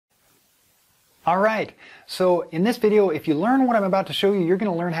All right, so in this video, if you learn what I'm about to show you, you're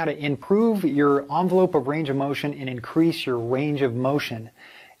going to learn how to improve your envelope of range of motion and increase your range of motion.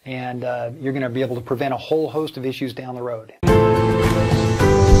 And you're going to be able to prevent a whole host of issues down the road.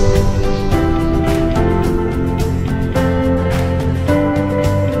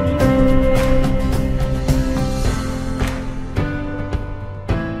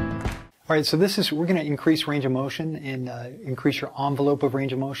 All right, so we're going to increase range of motion and increase your envelope of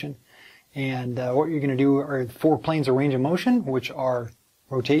range of motion. And what you're going to do are 4 planes of range of motion, which are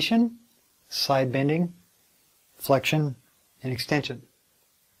rotation, side bending, flexion, and extension.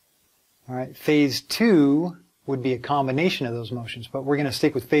 All right, phase 2 would be a combination of those motions, but we're going to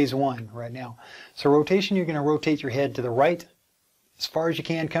stick with phase 1 right now. So rotation, you're going to rotate your head to the right as far as you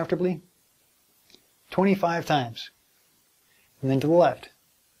can comfortably, 25 times. And then to the left,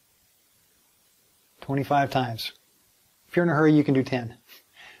 25 times. If you're in a hurry, you can do 10.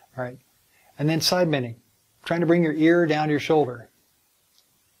 All right. And then side bending, trying to bring your ear down to your shoulder.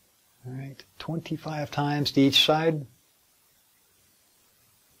 All right, 25 times to each side.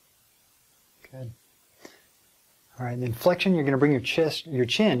 Good. All right, and then flexion, you're going to bring your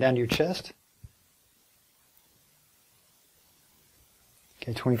chin down to your chest.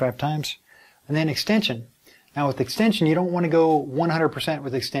 Okay, 25 times. And then extension. Now with extension, you don't want to go 100%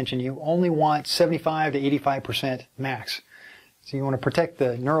 with extension. You only want 75 to 85% max. So you want to protect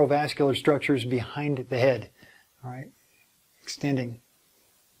the neurovascular structures behind the head. All right, extending.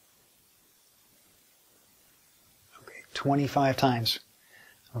 Okay, 25 times.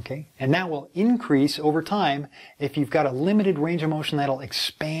 Okay, and that will increase over time. If you've got a limited range of motion, that'll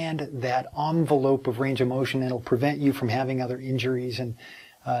expand that envelope of range of motion. It'll prevent you from having other injuries and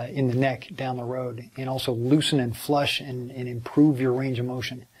in the neck down the road, and also loosen and flush and improve your range of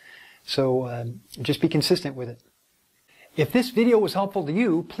motion. So just be consistent with it. If this video was helpful to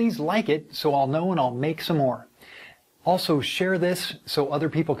you, please like it so I'll know and I'll make some more. Also share this so other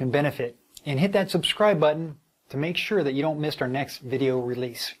people can benefit, and hit that subscribe button to make sure that you don't miss our next video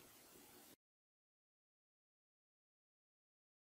release.